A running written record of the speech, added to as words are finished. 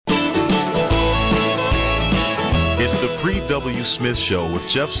Pre-W. Smith Show with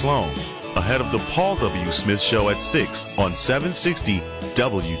Jeff Sloan, ahead of the Paul W. Smith Show at 6 on 760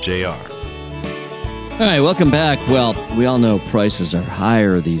 WJR. All right, welcome back. Well, we all know prices are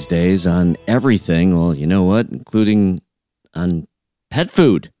higher these days on everything. Well, you know what? Including on pet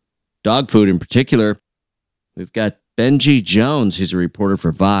food, dog food in particular. We've got Benji Jones. He's a reporter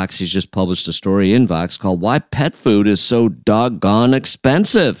for Vox. He's just published a story in Vox called Why Pet Food is So Doggone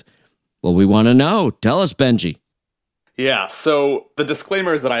Expensive. Well, we want to know. Tell us, Benji. Yeah, so the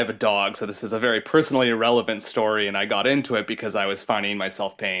disclaimer is that I have a dog, so this is a very personally irrelevant story, and I got into it because I was finding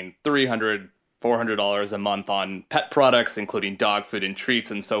myself paying $300, $400 a month on pet products, including dog food and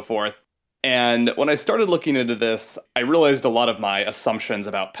treats and so forth. And when I started looking into this, I realized a lot of my assumptions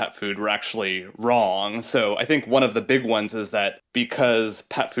about pet food were actually wrong. So I think one of the big ones is that because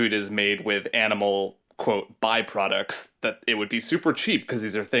pet food is made with animal, quote, byproducts, that it would be super cheap because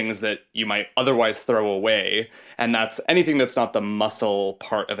these are things that you might otherwise throw away. And that's anything that's not the muscle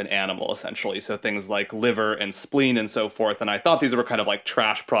part of an animal, essentially. So things like liver and spleen and so forth. And I thought these were kind of like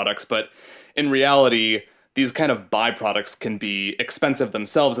trash products, but in reality, these kind of byproducts can be expensive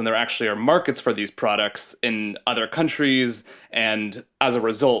themselves, and there actually are markets for these products in other countries. And as a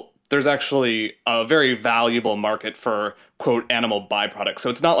result, there's actually a very valuable market for, quote, animal byproducts. So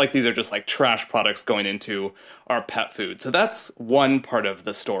it's not like these are just like trash products going into our pet food. So that's one part of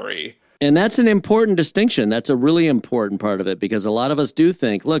the story. And that's an important distinction. That's a really important part of it, because a lot of us do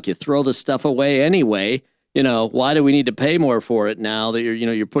think, look, you throw the stuff away anyway. You know, why do we need to pay more for it now that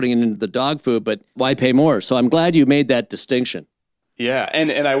you're putting it into the dog food, but why pay more? So I'm glad you made that distinction. Yeah,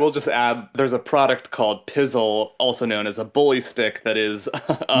 and I will just add, there's a product called Pizzle, also known as a bully stick, that is...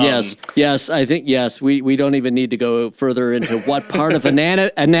 Yes, I think, we don't even need to go further into what part of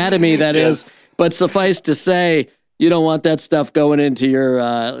anatomy that is, but suffice to say, you don't want that stuff going into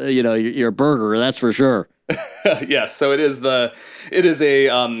your burger, that's for sure. Yes, so it is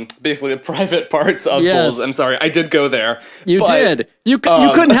basically the private parts of bulls. I'm sorry, I did go there. You did. You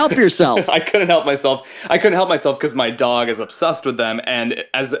couldn't help yourself. I couldn't help myself. Because my dog is obsessed with them, and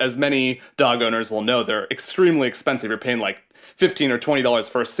as many dog owners will know, they're extremely expensive. You're paying like $15 or $20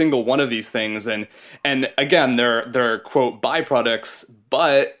 for a single one of these things, and again, they're quote byproducts,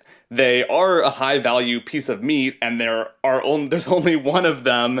 but they are a high-value piece of meat, and there's only one of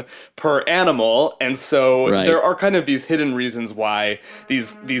them per animal, and so There are kind of these hidden reasons why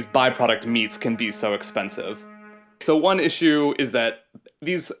these byproduct meats can be so expensive. So one issue is that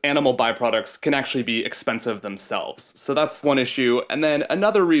these animal byproducts can actually be expensive themselves. So that's one issue. And then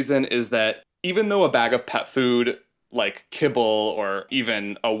another reason is that even though a bag of pet food like kibble or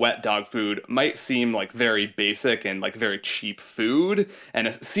even a wet dog food might seem like very basic and like very cheap food, and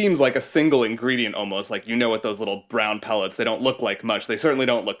it seems like a single ingredient almost, like with those little brown pellets, they don't look like much, they certainly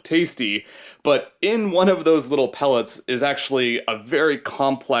don't look tasty, but in one of those little pellets is actually a very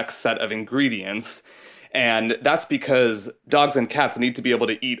complex set of ingredients. And that's because dogs and cats need to be able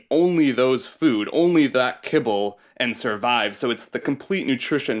to eat only those food, only that kibble, and survive. So it's the complete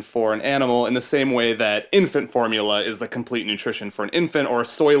nutrition for an animal in the same way that infant formula is the complete nutrition for an infant, or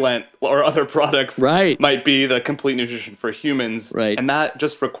Soylent or other products might be the complete nutrition for humans. Right. And that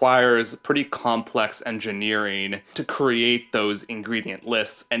just requires pretty complex engineering to create those ingredient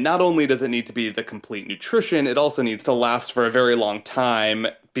lists. And not only does it need to be the complete nutrition, it also needs to last for a very long time,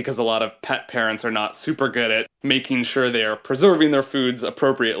 because a lot of pet parents are not super good at making sure they are preserving their foods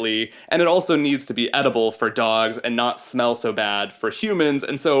appropriately. And it also needs to be edible for dogs and not smell so bad for humans.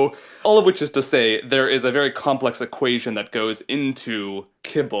 And so all of which is to say, there is a very complex equation that goes into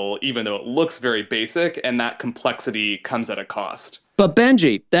kibble, even though it looks very basic, and that complexity comes at a cost. But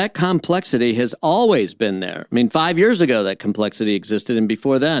Benji, that complexity has always been there. I mean, 5 years ago, that complexity existed, and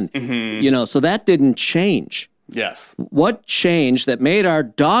before then, so that didn't change. Yes. What changed that made our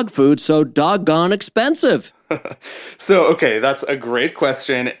dog food so doggone expensive? So, okay, that's a great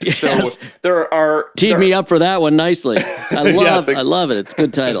question. Yes. So Teed me up for that one nicely. I love it. It's a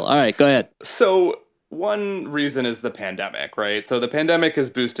good title. All right, go ahead. So one reason is the pandemic, right? So the pandemic has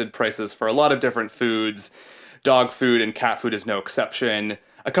boosted prices for a lot of different foods. Dog food and cat food is no exception.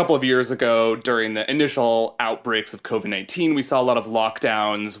 A couple of years ago, during the initial outbreaks of COVID-19, we saw a lot of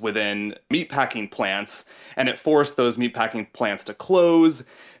lockdowns within meatpacking plants, and it forced those meatpacking plants to close.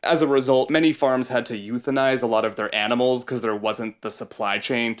 As a result, many farms had to euthanize a lot of their animals because there wasn't the supply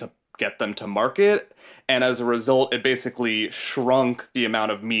chain to get them to market. And as a result, it basically shrunk the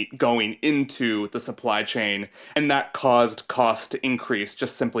amount of meat going into the supply chain. And that caused costs to increase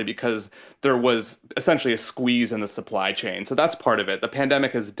just simply because there was essentially a squeeze in the supply chain. So that's part of it. The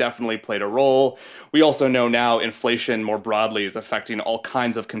pandemic has definitely played a role. We also know now inflation more broadly is affecting all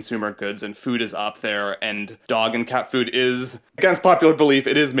kinds of consumer goods, and food is up there. And dog and cat food is, against popular belief,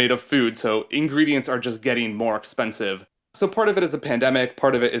 it is made of food. So ingredients are just getting more expensive. So part of it is the pandemic,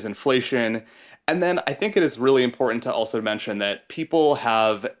 part of it is inflation. And then I think it is really important to also mention that people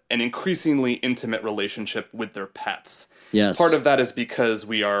have an increasingly intimate relationship with their pets. Yes. Part of that is because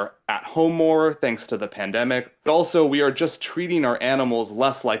we are at home more thanks to the pandemic, but also we are just treating our animals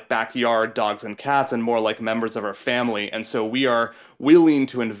less like backyard dogs and cats and more like members of our family. And so we are willing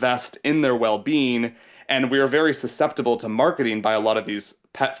to invest in their well-being, and we are very susceptible to marketing by a lot of these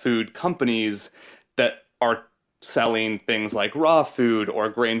pet food companies that are selling things like raw food or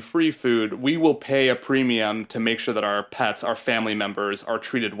grain-free food. We will pay a premium to make sure that our pets, our family members, are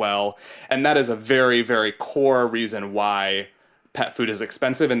treated well. And that is a very, very core reason why pet food is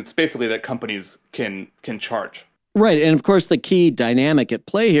expensive. And it's basically that companies can charge. Right. And of course, the key dynamic at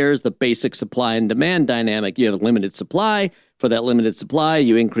play here is the basic supply and demand dynamic. You have a limited supply. For that limited supply,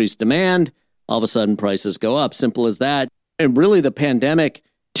 you increase demand. All of a sudden, prices go up. Simple as that. And really, the pandemic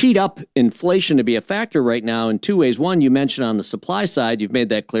teed up inflation to be a factor right now in two ways. One, you mentioned on the supply side, you've made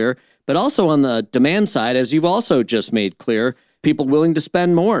that clear, but also on the demand side, as you've also just made clear, people willing to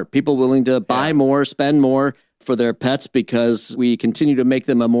spend more, people willing to buy more, spend more for their pets because we continue to make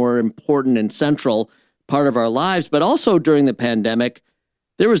them a more important and central part of our lives. But also during the pandemic,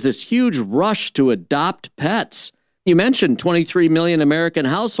 there was this huge rush to adopt pets. You mentioned 23 million American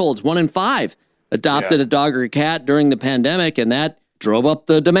households, 1 in 5 adopted a dog or a cat during the pandemic, and that drove up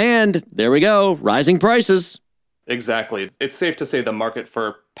the demand. There we go. Rising prices. Exactly. It's safe to say the market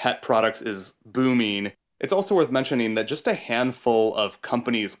for pet products is booming. It's also worth mentioning that just a handful of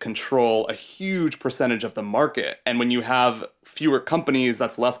companies control a huge percentage of the market. And when you have fewer companies,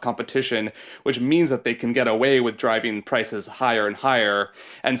 that's less competition, which means that they can get away with driving prices higher and higher.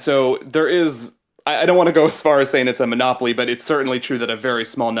 And so there is, I don't want to go as far as saying it's a monopoly, but it's certainly true that a very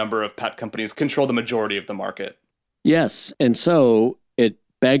small number of pet companies control the majority of the market. Yes. And so it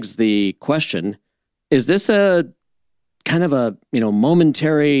begs the question, is this a kind of a,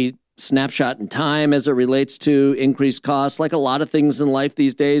 momentary snapshot in time as it relates to increased costs, like a lot of things in life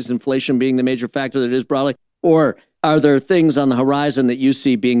these days, inflation being the major factor that it is broadly? Or are there things on the horizon that you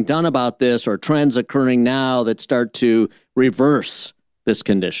see being done about this or trends occurring now that start to reverse this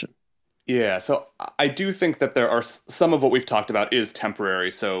condition? Yeah, so I do think that there are some of what we've talked about is temporary.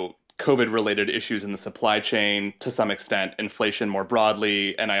 So COVID-related issues in the supply chain, to some extent, inflation more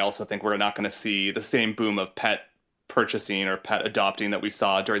broadly. And I also think we're not going to see the same boom of pet purchasing or pet adopting that we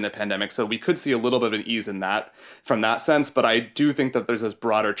saw during the pandemic. So we could see a little bit of an ease in that from that sense. But I do think that there's this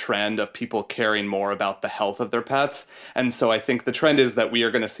broader trend of people caring more about the health of their pets. And so I think the trend is that we are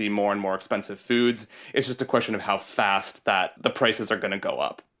going to see more and more expensive foods. It's just a question of how fast that the prices are going to go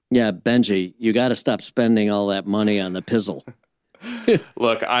up. Yeah, Benji, you got to stop spending all that money on the pizzle.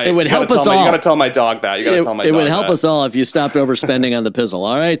 Look, it would help us all. You got to tell my dog that. You got to tell my dog that. It would help us all if you stopped overspending on the pizzle.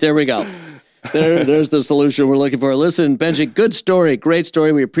 All right, there we go. There's the solution we're looking for. Listen, Benji, good story, great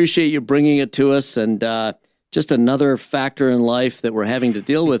story. We appreciate you bringing it to us, and just another factor in life that we're having to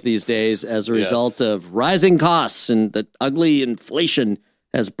deal with these days as a result of rising costs and the ugly inflation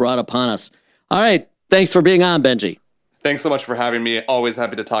has brought upon us. All right, thanks for being on, Benji. Thanks so much for having me. Always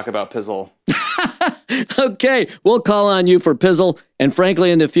happy to talk about Pizzle. Okay, we'll call on you for Pizzle, and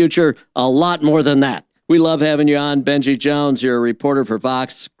frankly, in the future, a lot more than that. We love having you on. Benji Jones, you're a reporter for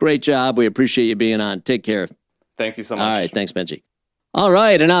Vox. Great job. We appreciate you being on. Take care. Thank you so much. All right, thanks, Benji. All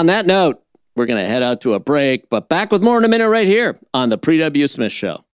right, and on that note, we're going to head out to a break, but back with more in a minute right here on The Pre-W. Smith Show.